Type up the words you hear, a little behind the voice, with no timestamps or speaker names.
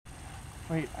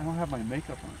Wait, I don't have my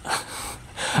makeup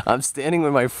on. I'm standing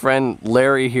with my friend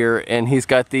Larry here, and he's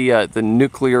got the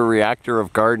nuclear reactor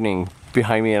of gardening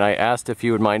behind me, and I asked if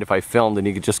he would mind if I filmed and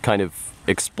he could just kind of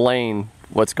explain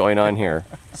what's going on here.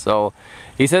 So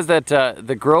he says that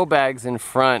the grow bags in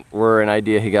front were an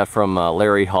idea he got from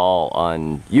Larry Hall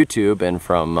on YouTube and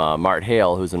from Mart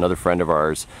Hale, who's another friend of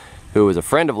ours, who was a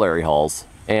friend of Larry Hall's,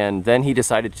 and then he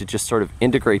decided to just sort of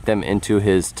integrate them into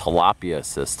his tilapia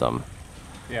system.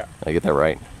 Yeah. Did I get that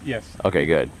right? Yes. Okay,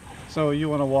 good. So you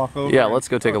want to walk over? Yeah, let's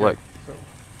go take a look. So,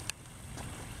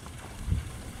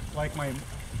 like my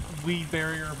weed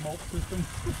barrier mulch system.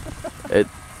 It's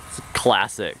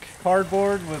classic.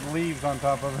 Cardboard with leaves on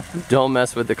top of it. Don't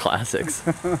mess with the classics.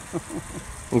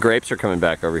 And grapes are coming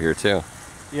back over here too.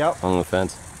 Yep. On the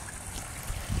fence.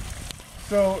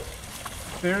 So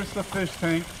there's the fish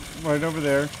tank right over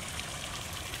there.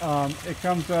 It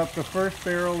comes up, the first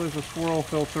barrel is a swirl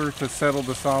filter to settle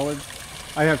the solids.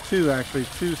 I have two actually,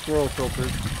 two swirl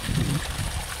filters.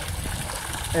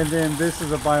 And then this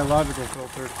is a biological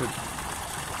filter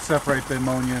to separate the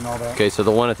ammonia and all that. Okay, so the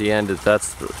one at the end,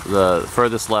 that's the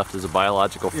furthest left is a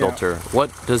biological filter. Yeah.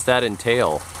 What does that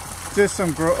entail? Just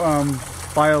some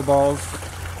bio balls,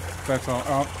 that's all.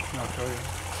 Oh, I'll show you.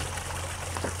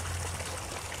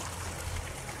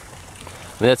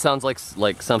 I mean, that sounds like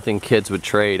something kids would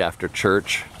trade after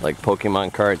church, like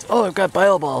Pokemon cards. Oh, I've got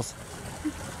bio balls.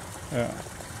 Yeah.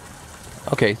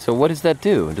 Okay, so what does that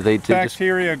do? Do they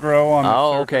bacteria grow on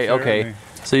the surface okay.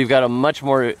 So you've got a much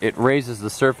more, it raises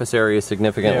the surface area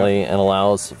significantly and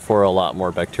allows for a lot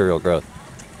more bacterial growth.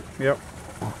 Yep.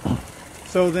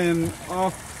 So then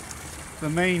off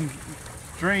the main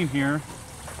drain here,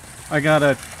 I got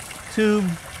a tube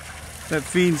that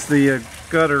feeds the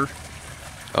gutter.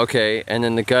 Okay, and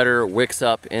then the gutter wicks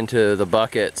up into the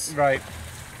buckets. Right.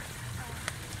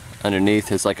 Underneath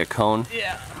is like a cone.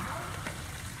 Yeah.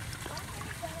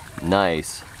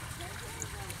 Nice.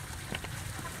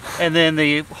 And then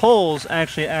the holes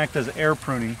actually act as air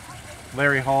pruning.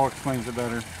 Larry Hall explains it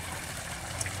better.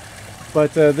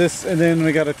 But this, and then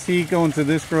we got a tee going to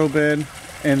this grow bed,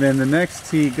 and then the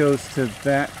next tee goes to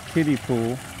that kiddie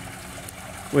pool,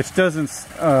 which doesn't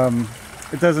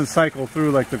it doesn't cycle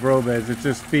through like the grow beds. It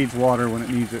just feeds water when it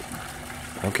needs it.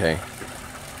 Okay.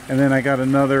 And then I got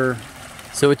another.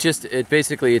 So it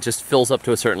basically just fills up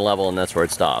to a certain level and that's where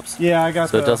it stops. Yeah, I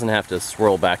got. So it doesn't have to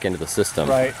swirl back into the system.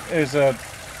 Right. There's a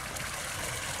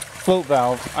float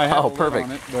valve. I have a lid perfect.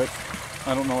 on it, but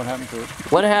I don't know what happened to it.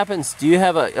 What happens? Do you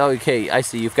have a? Okay, I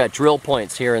see. You've got drill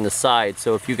points here in the side.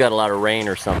 So if you got a lot of rain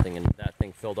or something and that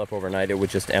thing filled up overnight, it would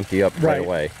just empty up right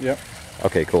away. Yep.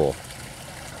 Okay, cool.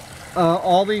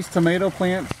 All these tomato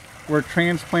plants were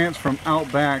transplants from out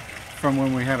back from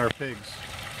when we had our pigs.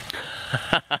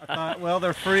 I thought, well,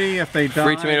 they're free if they die.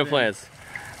 Free tomato plants.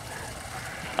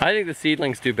 I think the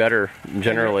seedlings do better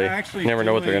generally. You never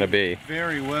know what they're going to be.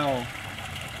 Very well.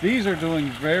 These are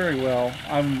doing very well.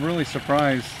 I'm really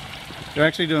surprised. They're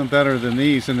actually doing better than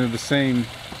these, and they're the same,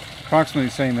 approximately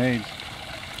the same age.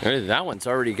 That one's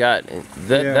already got,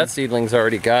 that seedling's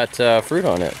already got fruit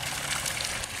on it.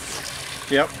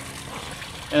 Yep.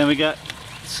 And then we got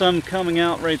some coming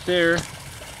out right there.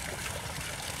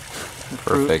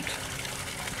 Perfect.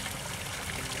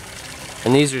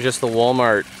 And these are just the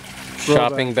Walmart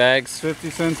shopping bags? 50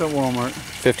 cents at Walmart.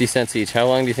 50 cents each. How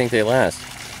long do you think they last?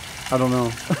 I don't know.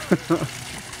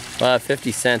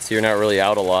 50 cents, you're not really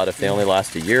out a lot if they only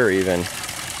last a year even.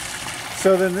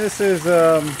 So then this is,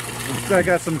 I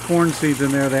got some corn seeds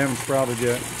in there. They haven't sprouted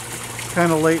yet.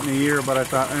 Kind of late in the year, but I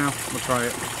thought, we'll try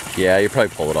it. Yeah, you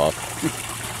probably pull it off.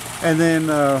 And then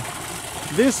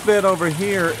this bed over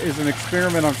here is an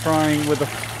experiment I'm trying with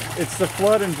it's the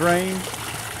flood and drain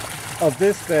of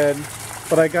this bed,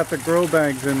 but I got the grow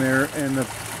bags in there and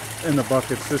the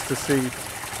buckets just to see.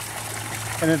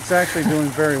 And it's actually doing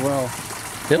very well.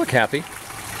 They look happy.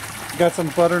 Got some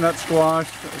butternut squash,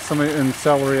 and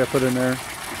celery I put in there.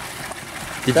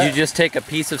 Did you just take a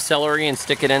piece of celery and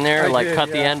stick it in there, cut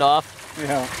the end off?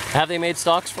 Yeah. Have they made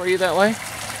stalks for you that way?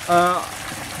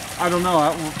 I don't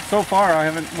know. So far I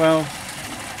haven't, well,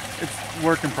 it's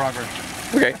work in progress.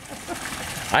 Okay.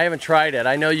 I haven't tried it.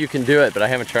 I know you can do it, but I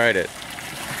haven't tried it.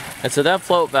 And so that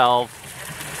float valve,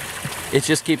 it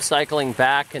just keeps cycling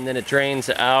back and then it drains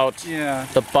out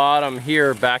the bottom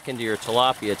here back into your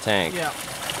tilapia tank. Yeah.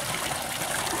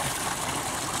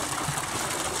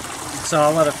 So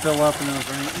I'll let it fill up and then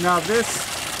it'll drain. Now this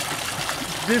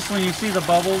when you see the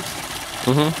bubbles,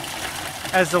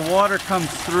 as the water comes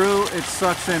through, it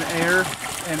sucks in air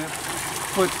and it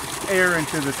puts air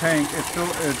into the tank. It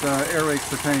aerates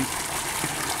the tank.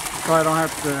 So I don't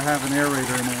have to have an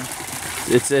aerator in there.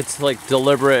 It's like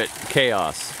deliberate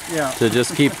chaos. Yeah. To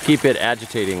just keep it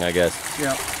agitating, I guess.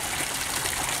 Yeah.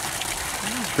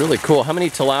 It's really cool. How many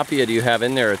tilapia do you have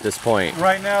in there at this point?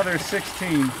 Right now there's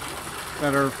 16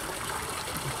 that are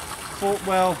full,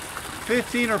 well,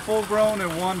 15 are full grown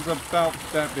and one's about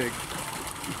that big.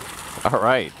 All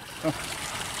right.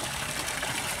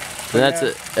 And that's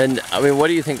it. And I mean, what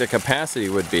do you think the capacity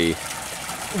would be?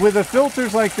 With the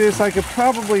filters like this, I could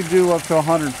probably do up to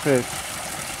 100 fish.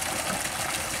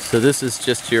 So this is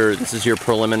just your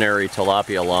preliminary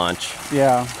tilapia launch.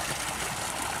 Yeah.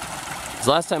 'Cause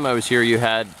last time I was here, you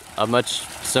had a much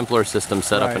simpler system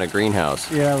set up in a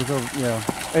greenhouse. Yeah,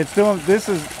 It's doing.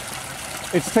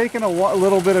 It's taken a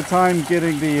little bit of time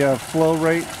getting the flow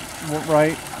rate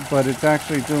right, but it's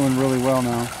actually doing really well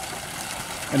now,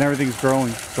 and everything's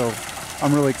growing. So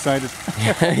I'm really excited.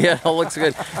 Yeah, it looks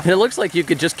good. And it looks like you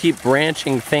could just keep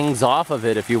branching things off of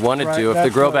it if you wanted to. If the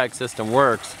grow bag system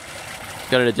works.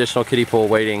 Got an additional kiddie pool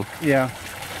waiting. Yeah.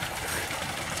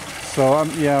 So I'm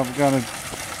gonna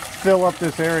fill up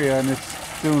this area, and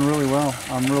it's doing really well.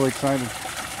 I'm really excited.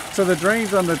 So the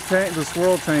drains on the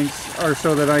swirl tanks are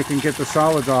so that I can get the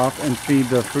solids off and feed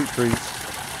the fruit trees.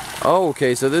 Oh,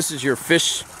 okay. So this is your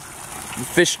fish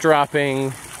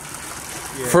dropping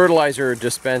fertilizer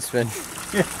dispensement.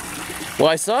 Yeah. Well,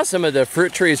 I saw some of the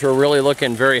fruit trees were really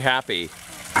looking very happy.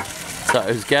 So I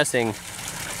was guessing.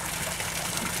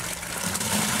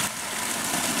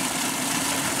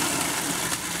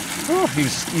 Oh, you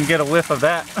can get a whiff of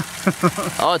that.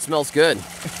 Oh, it smells good.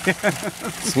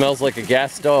 Smells like a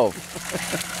gas stove.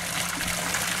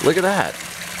 Look at that.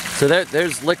 So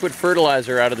there's liquid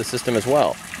fertilizer out of the system as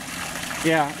well.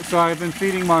 Yeah, so I've been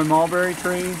feeding my mulberry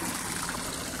tree.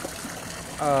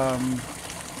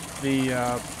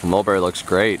 The mulberry looks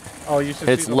great. Oh, you should.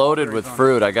 It's loaded with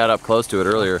fruit. I got up close to it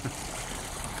earlier.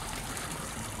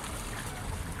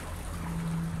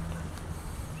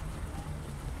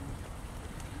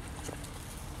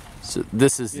 So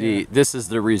this is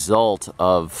the result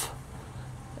of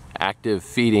active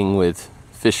feeding with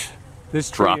fish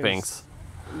droppings.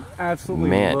 Absolutely.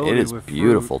 Man, it is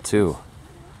beautiful fruit. too.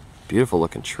 Beautiful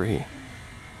looking tree.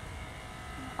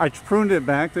 I pruned it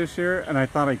back this year, and I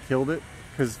thought I killed it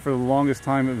because for the longest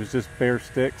time it was just bare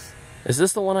sticks. Is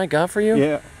this the one I got for you?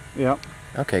 Yeah. Yeah.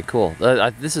 Okay, cool.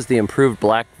 This is the improved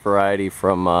black variety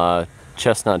from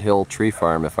Chestnut Hill Tree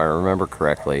Farm, if I remember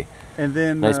correctly. And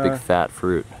then nice big fat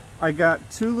fruit. I got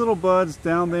 2 little buds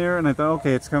down there, and I thought,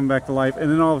 okay, it's coming back to life.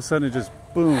 And then all of a sudden, it just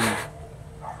boom,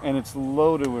 and it's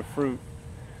loaded with fruit.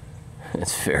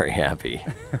 It's very happy.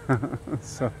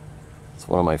 So it's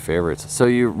one of my favorites. So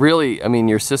you really, I mean,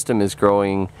 your system is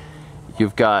growing.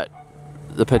 You've got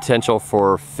the potential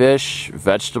for fish,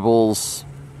 vegetables,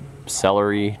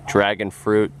 celery, dragon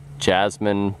fruit,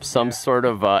 jasmine, some sort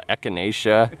of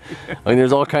echinacea. I mean,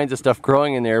 there's all kinds of stuff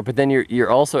growing in there, but then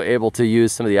you're also able to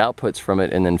use some of the outputs from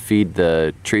it and then feed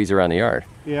the trees around the yard.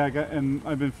 Yeah, and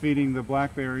I've been feeding the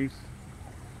blackberries.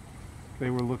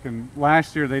 They were looking,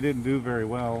 last year they didn't do very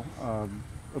well,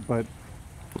 but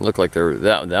look like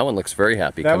that one looks very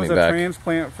happy coming back. That was a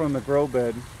transplant from the grow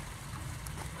bed,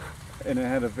 and it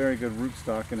had a very good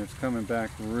rootstock, and it's coming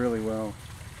back really well.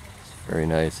 Very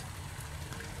nice.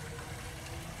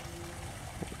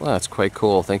 Well, that's quite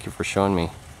cool. Thank you for showing me.